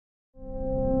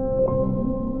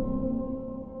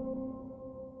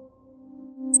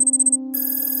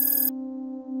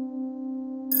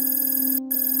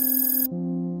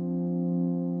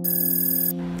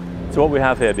So what we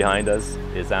have here behind us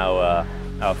is our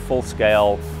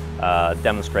full-scale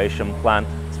demonstration plant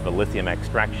for lithium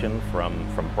extraction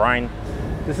from brine.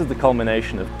 This is the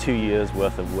culmination of 2 years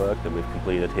worth of work that we've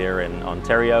completed here in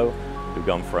Ontario. We've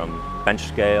gone from bench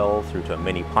scale through to a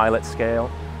mini pilot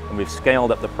scale, and we've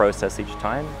scaled up the process each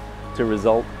time to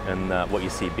result in what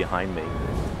you see behind me.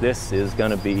 This is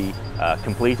going to be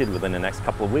completed within the next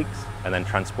couple of weeks and then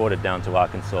transported down to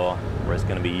Arkansas, where it's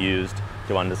going to be used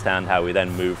to understand how we then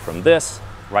move from this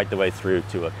right the way through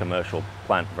to a commercial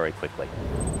plant very quickly.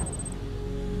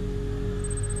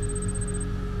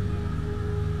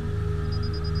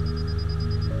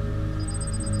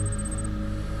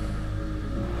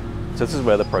 So this is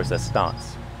where the process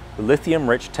starts. The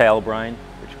lithium-rich tail brine,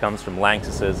 which comes from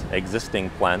Lanxess's existing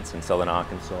plants in southern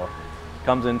Arkansas,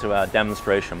 comes into our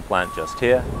demonstration plant just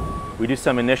here. We do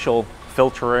some initial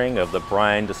filtering of the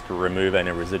brine just to remove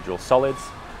any residual solids.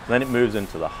 Then it moves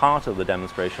into the heart of the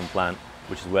demonstration plant,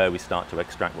 which is where we start to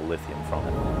extract the lithium from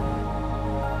it.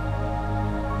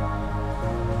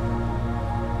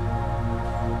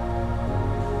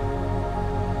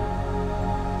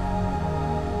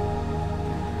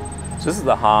 So this is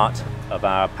the heart of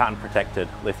our patent-protected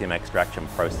lithium extraction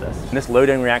process. In this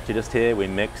loading reactor just here, we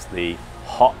mix the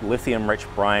hot lithium-rich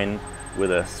brine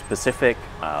with a specific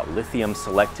lithium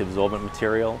selective sorbent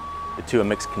material. The two are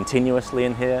mixed continuously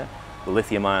in here. The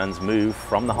lithium ions move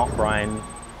from the hot brine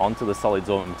onto the solid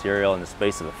sorbent material in the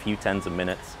space of a few tens of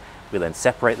minutes. We then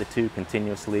separate the two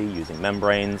continuously using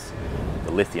membranes.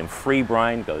 The lithium-free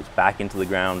brine goes back into the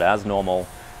ground as normal,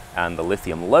 and the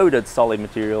lithium-loaded solid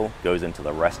material goes into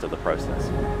the rest of the process.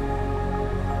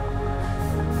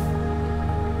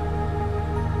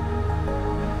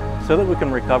 So that we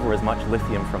can recover as much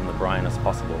lithium from the brine as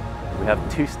possible, we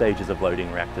have 2 stages of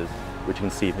loading reactors, which you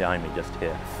can see behind me just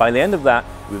here. By the end of that,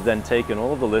 we've then taken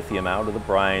all of the lithium out of the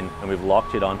brine and we've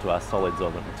locked it onto our solid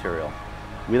sorbent material.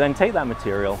 We then take that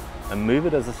material and move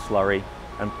it as a slurry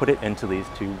and put it into these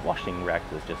 2 washing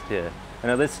reactors just here.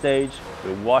 And at this stage,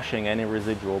 we're washing any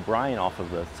residual brine off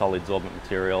of the solid sorbent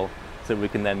material so we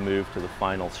can then move to the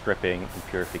final stripping and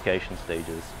purification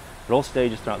stages. At all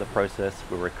stages throughout the process,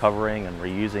 we're recovering and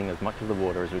reusing as much of the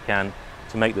water as we can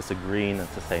to make this a green and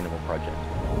sustainable project.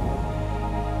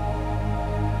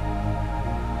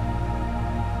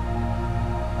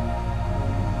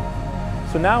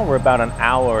 So now we're about an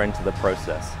hour into the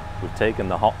process. We've taken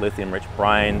the hot lithium-rich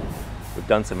brine, we've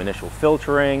done some initial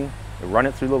filtering, we've run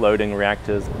it through the loading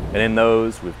reactors, and in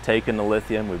those we've taken the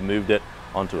lithium, we've moved it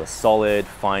onto a solid,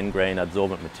 fine-grained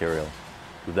adsorbent material.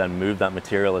 We've then moved that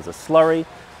material as a slurry,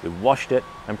 we've washed it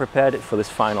and prepared it for this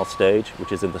final stage,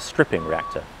 which is in the stripping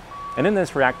reactor. And in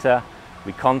this reactor,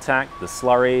 we contact the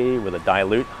slurry with a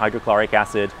dilute hydrochloric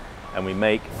acid, and we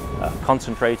make a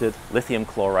concentrated lithium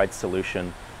chloride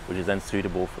solution, which is then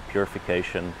suitable for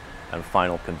purification and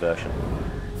final conversion.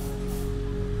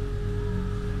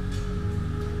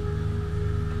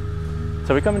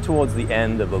 So we're coming towards the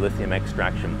end of the lithium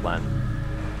extraction plant.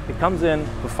 It comes in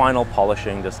for final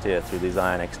polishing just here through these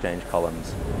ion exchange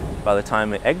columns. By the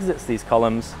time it exits these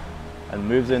columns and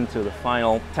moves into the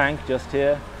final tank just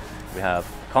here, we have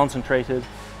concentrated,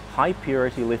 high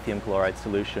purity lithium chloride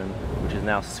solution, which is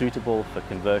now suitable for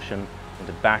conversion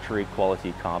into battery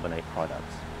quality carbonate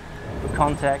products. For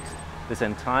context, this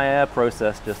entire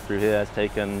process just through here has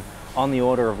taken on the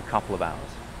order of a couple of hours.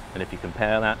 And if you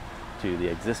compare that to the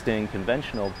existing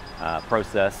conventional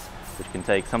process, which can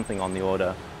take something on the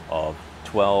order of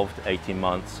 12 to 18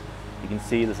 months, you can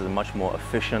see this is a much more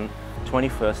efficient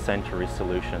 21st century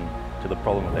solution to the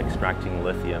problem of extracting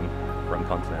lithium from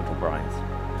continental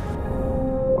brines.